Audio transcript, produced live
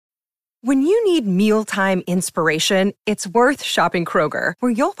When you need mealtime inspiration, it's worth shopping Kroger,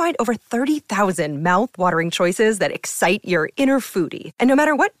 where you'll find over 30,000 mouth-watering choices that excite your inner foodie. And no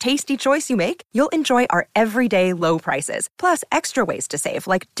matter what tasty choice you make, you'll enjoy our everyday low prices, plus extra ways to save,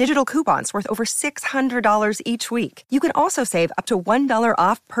 like digital coupons worth over $600 each week. You can also save up to $1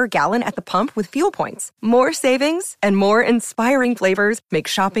 off per gallon at the pump with fuel points. More savings and more inspiring flavors make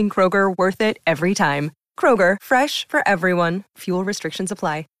shopping Kroger worth it every time. Kroger, fresh for everyone. Fuel restrictions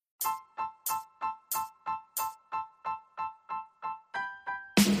apply.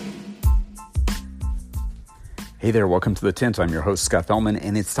 Hey there, welcome to The Tint. I'm your host, Scott Fellman,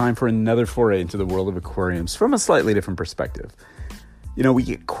 and it's time for another foray into the world of aquariums from a slightly different perspective. You know, we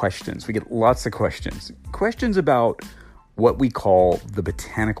get questions. We get lots of questions. Questions about what we call the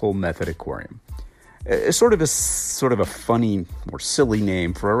botanical method aquarium. It's sort of a funny or silly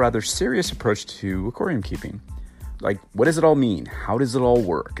name for a rather serious approach to aquarium keeping. Like, what does it all mean? How does it all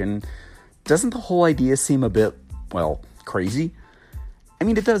work? And doesn't the whole idea seem a bit, crazy? I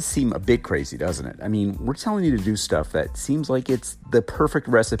mean, it does seem a bit crazy, doesn't it? I mean, we're telling you to do stuff that seems like it's the perfect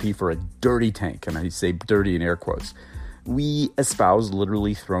recipe for a dirty tank, and I say dirty in air quotes. We espouse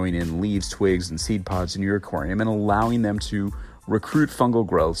literally throwing in leaves, twigs, and seed pods in your aquarium and allowing them to recruit fungal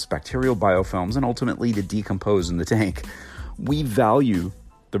growths, bacterial biofilms, and ultimately to decompose in the tank. We value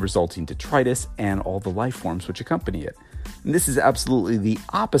the resulting detritus and all the life forms which accompany it. And this is absolutely the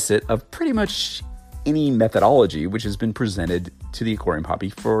opposite of pretty much any methodology which has been presented to the aquarium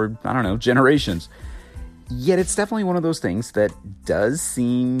hobby for, generations. Yet it's definitely one of those things that does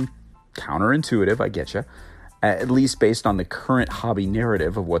seem counterintuitive, I get you, at least based on the current hobby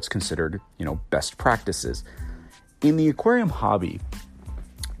narrative of what's considered, best practices. In the aquarium hobby,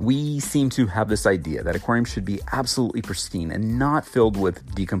 we seem to have this idea that aquariums should be absolutely pristine and not filled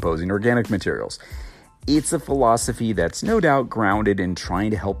with decomposing organic materials. It's a philosophy that's no doubt grounded in trying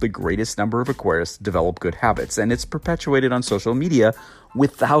to help the greatest number of aquarists develop good habits, and it's perpetuated on social media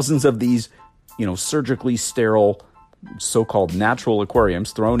with thousands of these, surgically sterile, so-called natural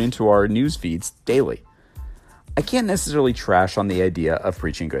aquariums thrown into our news feeds daily. I can't necessarily trash on the idea of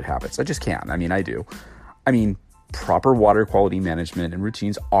preaching good habits. I just can't. I do. Proper water quality management and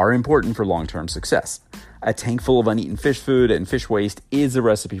routines are important for long-term success. A tank full of uneaten fish food and fish waste is a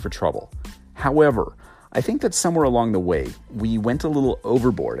recipe for trouble. However, I think that somewhere along the way, we went a little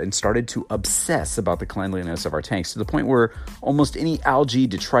overboard and started to obsess about the cleanliness of our tanks to the point where almost any algae,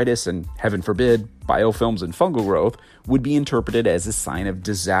 detritus, and heaven forbid, biofilms and fungal growth would be interpreted as a sign of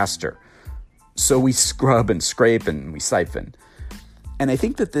disaster. So we scrub and scrape and we siphon. And I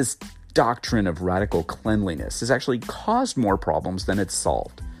think that this doctrine of radical cleanliness has actually caused more problems than it's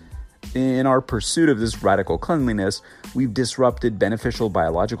solved. In our pursuit of this radical cleanliness, we've disrupted beneficial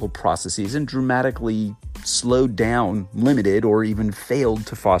biological processes and dramatically slowed down, limited, or even failed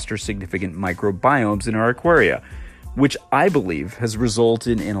to foster significant microbiomes in our aquaria, which I believe has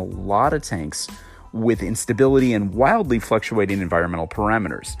resulted in a lot of tanks with instability and wildly fluctuating environmental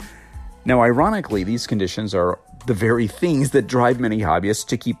parameters. Now, ironically, these conditions are the very things that drive many hobbyists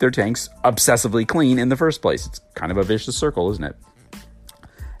to keep their tanks obsessively clean in the first place. It's kind of a vicious circle, isn't it?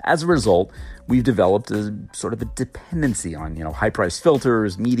 As a result, we've developed a sort of a dependency on, high-priced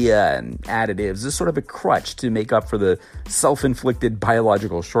filters, media, and additives as sort of a crutch to make up for the self-inflicted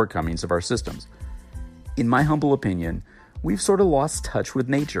biological shortcomings of our systems. In my humble opinion, we've sort of lost touch with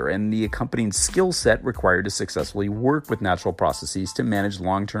nature and the accompanying skill set required to successfully work with natural processes to manage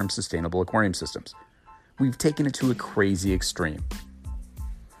long-term sustainable aquarium systems. We've taken it to a crazy extreme.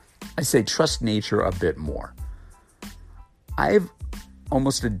 I say trust nature a bit more. I've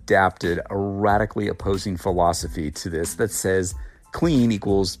almost adapted a radically opposing philosophy to this that says clean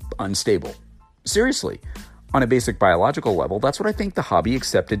equals unstable. Seriously, on a basic biological level, that's what I think the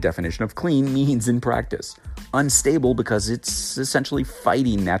hobby-accepted definition of clean means in practice. Unstable because it's essentially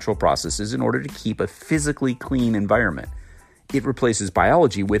fighting natural processes in order to keep a physically clean environment. It replaces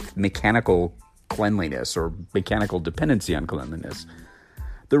biology with mechanical cleanliness or mechanical dependency on cleanliness.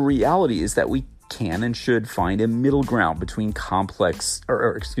 The reality is that we can and should find a middle ground between complete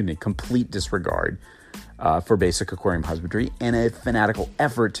disregard for basic aquarium husbandry and a fanatical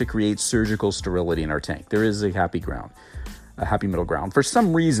effort to create surgical sterility in our tank. There is a happy middle ground. For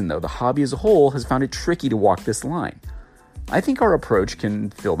some reason, though, the hobby as a whole has found it tricky to walk this line. I think our approach can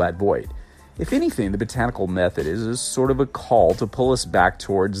fill that void. If anything, the botanical method is a sort of a call to pull us back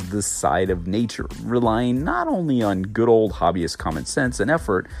towards the side of nature, relying not only on good old hobbyist common sense and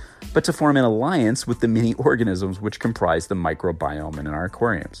effort, but to form an alliance with the many organisms which comprise the microbiome in our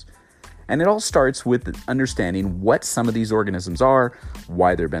aquariums. And it all starts with understanding what some of these organisms are,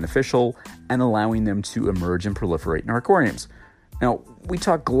 why they're beneficial, and allowing them to emerge and proliferate in our aquariums. Now, we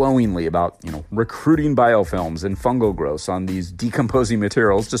talk glowingly about, recruiting biofilms and fungal growths on these decomposing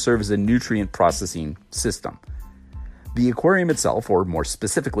materials to serve as a nutrient processing system. The aquarium itself, or more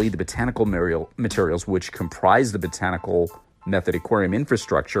specifically, the botanical materials which comprise the botanical method aquarium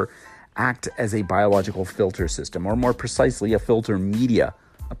infrastructure, act as a biological filter system, or more precisely, a filter media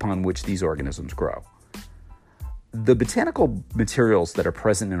upon which these organisms grow. The botanical materials that are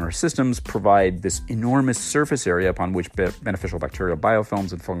present in our systems provide this enormous surface area upon which beneficial bacterial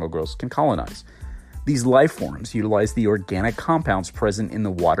biofilms and fungal growths can colonize. These life forms utilize the organic compounds present in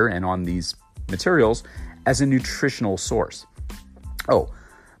the water and on these materials as a nutritional source. Oh,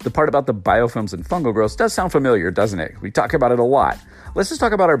 the part about the biofilms and fungal growths does sound familiar, doesn't it? We talk about it a lot. Let's just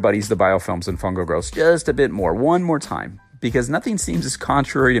talk about our buddies, the biofilms and fungal growths, just a bit more, one more time. Because nothing seems as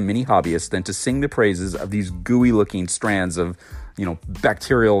contrary to many hobbyists than to sing the praises of these gooey-looking strands of,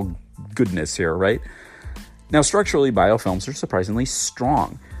 bacterial goodness here, right? Now, structurally, biofilms are surprisingly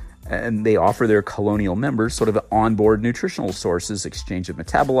strong, and they offer their colonial members sort of onboard nutritional sources, exchange of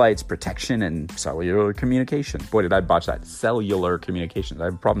metabolites, protection, and cellular communication. Boy, did I botch that. Cellular communication. I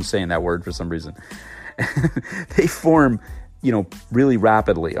have a problem saying that word for some reason. They form, really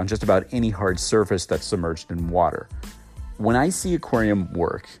rapidly on just about any hard surface that's submerged in water. When I see aquarium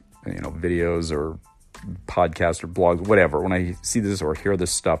work, videos or podcasts or blogs, whatever, when I see this or hear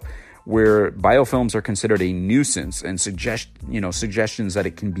this stuff, where biofilms are considered a nuisance and suggestions that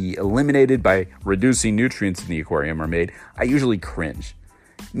it can be eliminated by reducing nutrients in the aquarium are made, I usually cringe.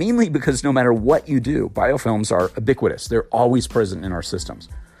 Mainly because no matter what you do, biofilms are ubiquitous. They're always present in our systems.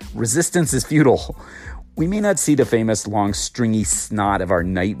 Resistance is futile. We may not see the famous long stringy snot of our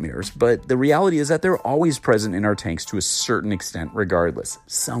nightmares, but the reality is that they're always present in our tanks to a certain extent regardless,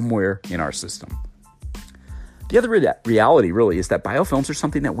 somewhere in our system. The other reality really is that biofilms are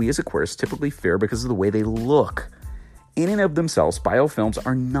something that we as aquarists typically fear because of the way they look. In and of themselves, biofilms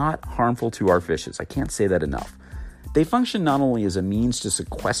are not harmful to our fishes. I can't say that enough. They function not only as a means to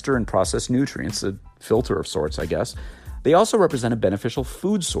sequester and process nutrients, a filter of sorts, I guess, they also represent a beneficial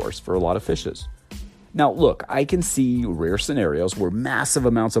food source for a lot of fishes. Now, look, I can see rare scenarios where massive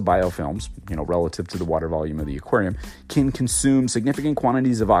amounts of biofilms, relative to the water volume of the aquarium, can consume significant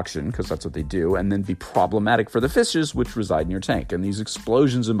quantities of oxygen, because that's what they do, and then be problematic for the fishes which reside in your tank. And these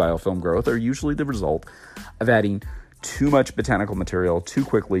explosions in biofilm growth are usually the result of adding too much botanical material too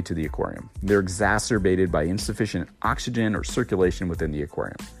quickly to the aquarium. They're exacerbated by insufficient oxygen or circulation within the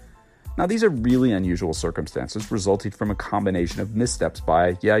aquarium. Now, these are really unusual circumstances resulting from a combination of missteps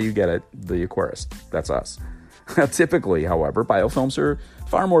by, yeah, you get it, the aquarist. That's us. Typically, however, biofilms are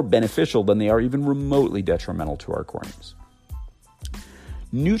far more beneficial than they are even remotely detrimental to our aquariums.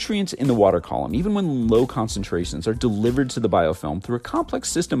 Nutrients in the water column, even when low concentrations, are delivered to the biofilm through a complex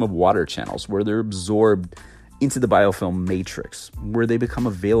system of water channels where they're absorbed into the biofilm matrix, where they become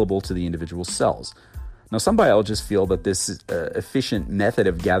available to the individual cells. Now, some biologists feel that this efficient method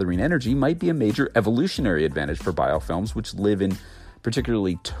of gathering energy might be a major evolutionary advantage for biofilms, which live in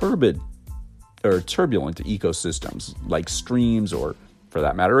particularly turbulent ecosystems like streams or, for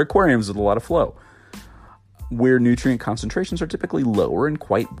that matter, aquariums with a lot of flow, where nutrient concentrations are typically lower and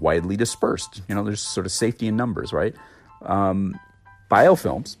quite widely dispersed. There's sort of safety in numbers, right?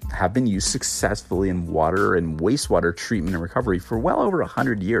 Biofilms have been used successfully in water and wastewater treatment and recovery for well over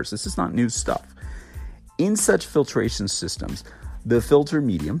 100 years. This is not new stuff. In such filtration systems, the filter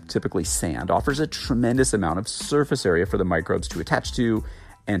medium, typically sand, offers a tremendous amount of surface area for the microbes to attach to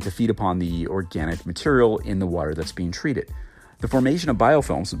and to feed upon the organic material in the water that's being treated. The formation of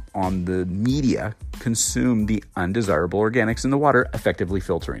biofilms on the media consume the undesirable organics in the water, effectively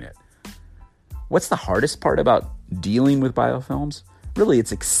filtering it. What's the hardest part about dealing with biofilms? Really,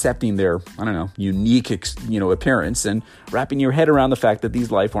 it's accepting their, unique, appearance and wrapping your head around the fact that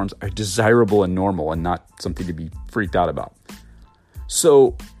these life forms are desirable and normal and not something to be freaked out about.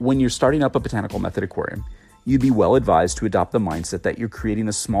 So when you're starting up a botanical method aquarium, you'd be well advised to adopt the mindset that you're creating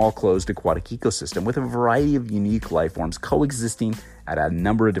a small closed aquatic ecosystem with a variety of unique life forms coexisting at a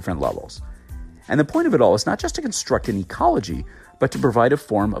number of different levels. And the point of it all is not just to construct an ecology, but to provide a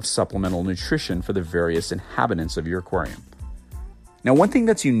form of supplemental nutrition for the various inhabitants of your aquarium. Now, one thing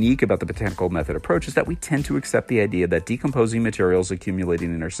that's unique about the botanical method approach is that we tend to accept the idea that decomposing materials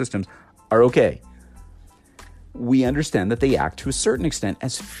accumulating in our systems are okay. We understand that they act to a certain extent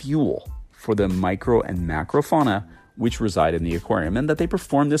as fuel for the micro and macrofauna which reside in the aquarium, and that they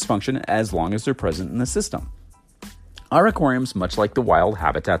perform this function as long as they're present in the system. Our aquariums, much like the wild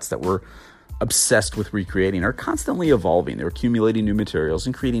habitats that we're obsessed with recreating, are constantly evolving. They're accumulating new materials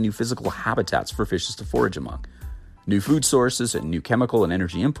and creating new physical habitats for fishes to forage among. New food sources and new chemical and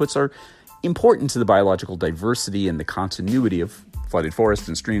energy inputs are important to the biological diversity and the continuity of flooded forests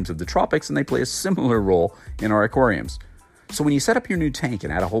and streams of the tropics, and they play a similar role in our aquariums. So when you set up your new tank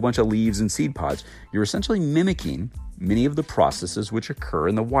and add a whole bunch of leaves and seed pods, you're essentially mimicking many of the processes which occur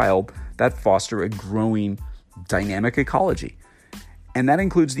in the wild that foster a growing dynamic ecology. And that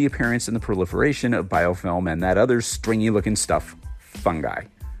includes the appearance and the proliferation of biofilm and that other stringy-looking stuff, fungi.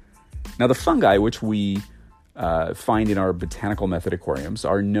 Now, the fungi, which we find in our botanical method aquariums,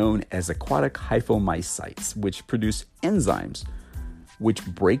 are known as aquatic hyphomycetes, which produce enzymes which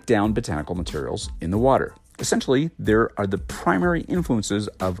break down botanical materials in the water. Essentially, there are the primary influences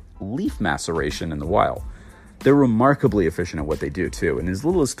of leaf maceration in the wild. They're remarkably efficient at what they do, too. In as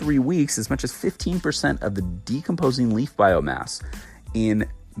little as 3 weeks, as much as 15% of the decomposing leaf biomass in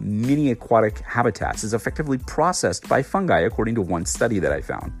many aquatic habitats is effectively processed by fungi, according to one study that I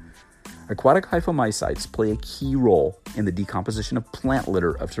found. Aquatic hyphomycetes play a key role in the decomposition of plant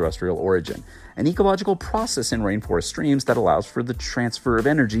litter of terrestrial origin, an ecological process in rainforest streams that allows for the transfer of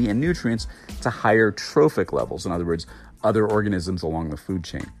energy and nutrients to higher trophic levels, in other words, other organisms along the food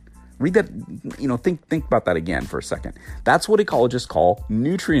chain. Read that, think about that again for a second. That's what ecologists call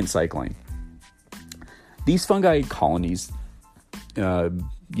nutrient cycling. These fungi colonies,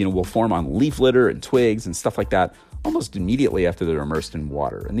 will form on leaf litter and twigs and stuff like that almost immediately after they're immersed in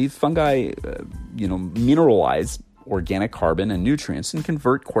water. And these fungi, mineralize organic carbon and nutrients and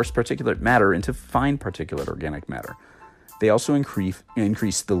convert coarse particulate matter into fine particulate organic matter. They also increase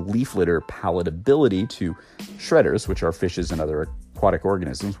the leaf litter palatability to shredders, which are fishes and other aquatic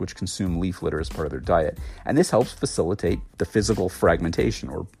organisms which consume leaf litter as part of their diet. And this helps facilitate the physical fragmentation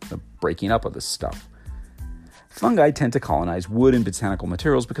or the breaking up of this stuff. Fungi tend to colonize wood and botanical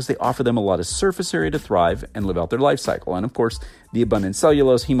materials because they offer them a lot of surface area to thrive and live out their life cycle. And of course, the abundant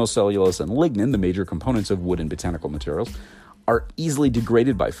cellulose, hemocellulose, and lignin, the major components of wood and botanical materials, are easily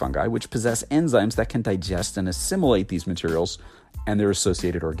degraded by fungi, which possess enzymes that can digest and assimilate these materials and their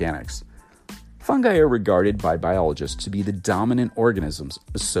associated organics. Fungi are regarded by biologists to be the dominant organisms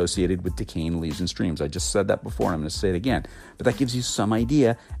associated with decaying leaves and streams. I just said that before, and I'm going to say it again. But that gives you some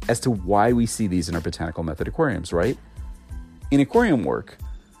idea as to why we see these in our botanical method aquariums, right? In aquarium work,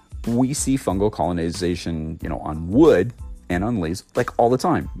 we see fungal colonization, on wood and on leaves, like all the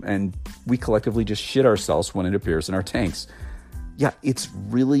time. And we collectively just shit ourselves when it appears in our tanks. Yeah, it's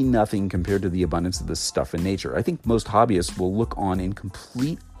really nothing compared to the abundance of this stuff in nature. I think most hobbyists will look on in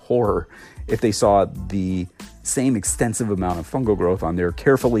complete horror if they saw the same extensive amount of fungal growth on their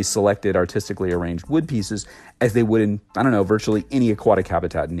carefully selected, artistically arranged wood pieces as they would in, virtually any aquatic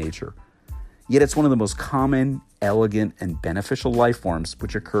habitat in nature. Yet it's one of the most common, elegant, and beneficial life forms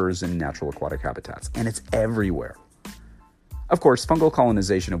which occurs in natural aquatic habitats, and it's everywhere. Of course, fungal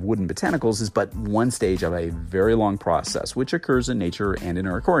colonization of wood and botanicals is but one stage of a very long process which occurs in nature and in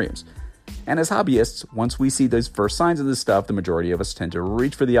our aquariums. And as hobbyists, once we see those first signs of this stuff, the majority of us tend to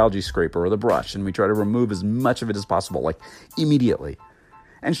reach for the algae scraper or the brush, and we try to remove as much of it as possible, like immediately.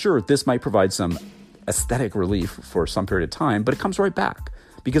 And sure, this might provide some aesthetic relief for some period of time, but it comes right back,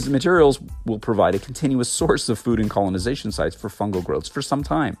 because the materials will provide a continuous source of food and colonization sites for fungal growths for some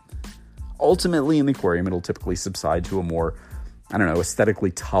time. Ultimately, in the aquarium, it'll typically subside to a more,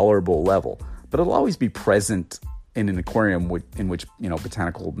 aesthetically tolerable level, but it'll always be present in an aquarium in which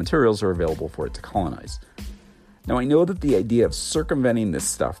botanical materials are available for it to colonize. Now, I know that the idea of circumventing this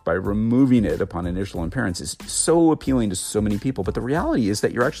stuff by removing it upon initial appearance is so appealing to so many people, but the reality is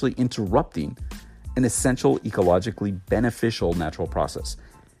that you're actually interrupting an essential, ecologically beneficial natural process.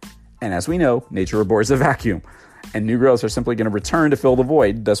 And as we know, nature abhors a vacuum, and new growths are simply going to return to fill the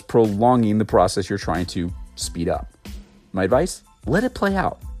void, thus prolonging the process you're trying to speed up. My advice? Let it play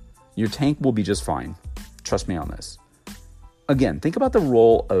out. Your tank will be just fine. Trust me on this. Again, think about the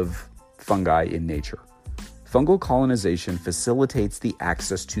role of fungi in nature. Fungal colonization facilitates the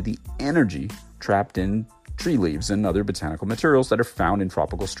access to the energy trapped in tree leaves and other botanical materials that are found in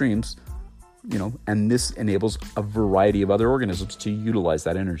tropical streams, and this enables a variety of other organisms to utilize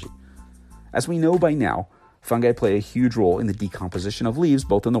that energy. As we know by now, fungi play a huge role in the decomposition of leaves,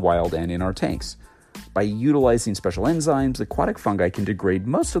 both in the wild and in our tanks. By utilizing special enzymes, aquatic fungi can degrade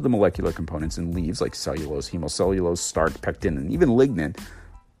most of the molecular components in leaves like cellulose, hemocellulose, starch, pectin, and even lignin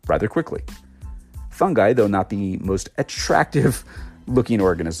rather quickly. Fungi, though not the most attractive looking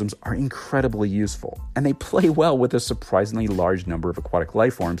organisms, are incredibly useful, and they play well with a surprisingly large number of aquatic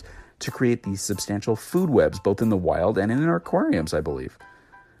life forms to create these substantial food webs both in the wild and in our aquariums, I believe.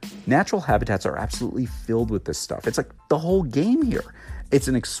 Natural habitats are absolutely filled with this stuff. It's like the whole game here. It's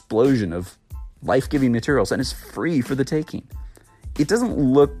an explosion of life-giving materials, and it's free for the taking. It doesn't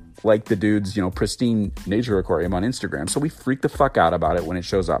look like the dude's, pristine nature aquarium on Instagram, so we freak the fuck out about it when it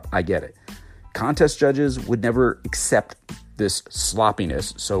shows up. I get it. Contest judges would never accept this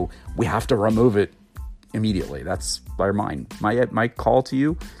sloppiness, so we have to remove it immediately. That's our mind. My call to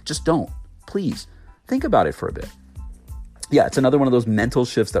you, just don't. Please, think about it for a bit. Yeah, it's another one of those mental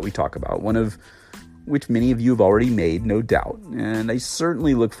shifts that we talk about, one of which many of you have already made, no doubt. And I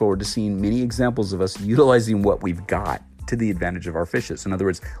certainly look forward to seeing many examples of us utilizing what we've got to the advantage of our fishes. In other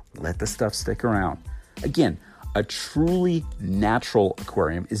words, let the stuff stick around. Again, a truly natural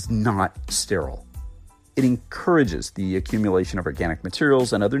aquarium is not sterile. It encourages the accumulation of organic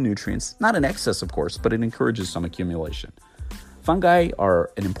materials and other nutrients, not in excess, of course, but it encourages some accumulation. Fungi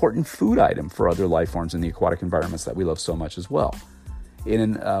are an important food item for other life forms in the aquatic environments that we love so much as well.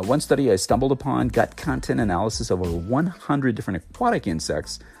 In one study, I stumbled upon gut content analysis of over 100 different aquatic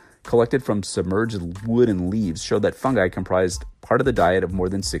insects collected from submerged wood and leaves showed that fungi comprised part of the diet of more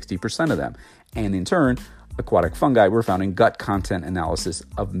than 60% of them. And in turn, aquatic fungi were found in gut content analysis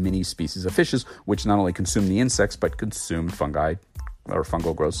of many species of fishes, which not only consume the insects, but consume fungi or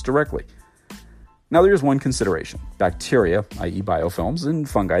fungal growths directly. Now, there's one consideration. Bacteria, i.e. biofilms, and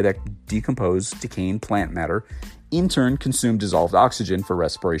fungi that decompose decaying plant matter in turn consume dissolved oxygen for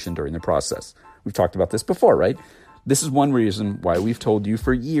respiration during the process. We've talked about this before, right? This is one reason why we've told you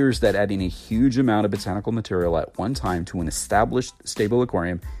for years that adding a huge amount of botanical material at one time to an established, stable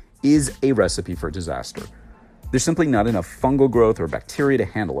aquarium is a recipe for disaster. There's simply not enough fungal growth or bacteria to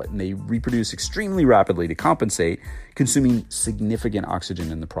handle it, and they reproduce extremely rapidly to compensate, consuming significant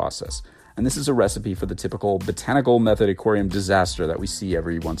oxygen in the process. And this is a recipe for the typical botanical method aquarium disaster that we see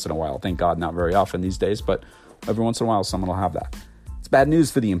every once in a while. Thank God, not very often these days, but every once in a while, someone will have that. It's bad news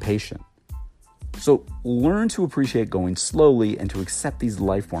for the impatient. So learn to appreciate going slowly and to accept these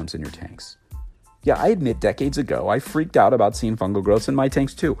life forms in your tanks. Yeah, I admit decades ago, I freaked out about seeing fungal growths in my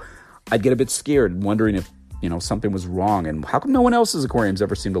tanks too. I'd get a bit scared, wondering if something was wrong, and how come no one else's aquariums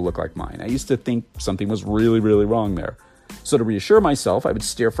ever seem to look like mine? I used to think something was really, really wrong there. So to reassure myself, I would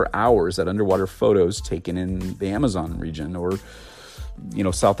stare for hours at underwater photos taken in the Amazon region or,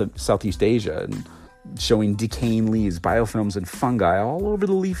 Southeast Asia, and showing decaying leaves, biofilms, and fungi all over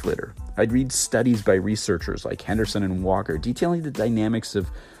the leaf litter. I'd read studies by researchers like Henderson and Walker detailing the dynamics of,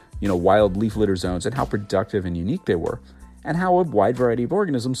 wild leaf litter zones and how productive and unique they were, and how a wide variety of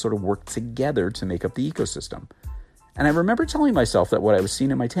organisms sort of work together to make up the ecosystem. And I remember telling myself that what I was seeing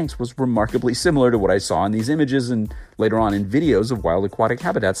in my tanks was remarkably similar to what I saw in these images and later on in videos of wild aquatic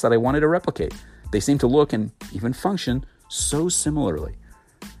habitats that I wanted to replicate. They seemed to look and even function so similarly.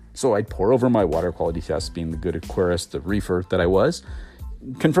 So I'd pour over my water quality test, being the good aquarist, the reefer that I was,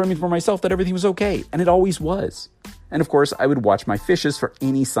 confirming for myself that everything was okay, and it always was. And of course, I would watch my fishes for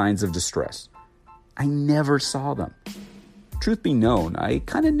any signs of distress. I never saw them. Truth be known, I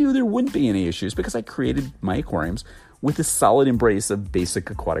kind of knew there wouldn't be any issues because I created my aquariums with a solid embrace of basic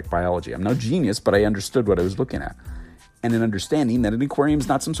aquatic biology. I'm no genius, but I understood what I was looking at. And an understanding that an aquarium is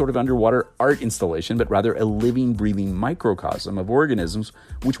not some sort of underwater art installation, but rather a living, breathing microcosm of organisms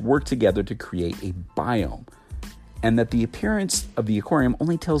which work together to create a biome. And that the appearance of the aquarium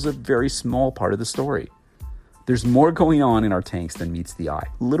only tells a very small part of the story. There's more going on in our tanks than meets the eye,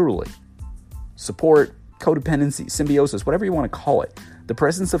 literally. Support, codependency, symbiosis, whatever you want to call it, the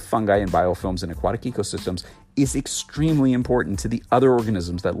presence of fungi and biofilms in aquatic ecosystems is extremely important to the other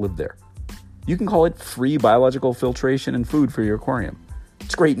organisms that live there. You can call it free biological filtration and food for your aquarium.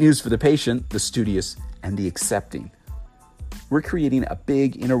 It's great news for the patient, the studious, and the accepting. We're creating a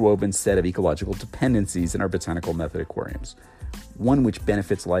big interwoven set of ecological dependencies in our botanical method aquariums, one which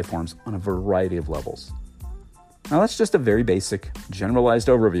benefits life forms on a variety of levels. Now that's just a very basic, generalized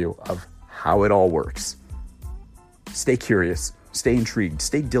overview of how it all works. Stay curious, stay intrigued,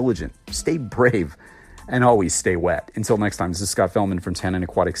 stay diligent, stay brave, and always stay wet. Until next time, this is Scott Fellman from Tannin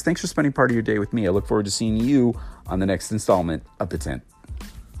Aquatics. Thanks for spending part of your day with me. I look forward to seeing you on the next installment of The Tint.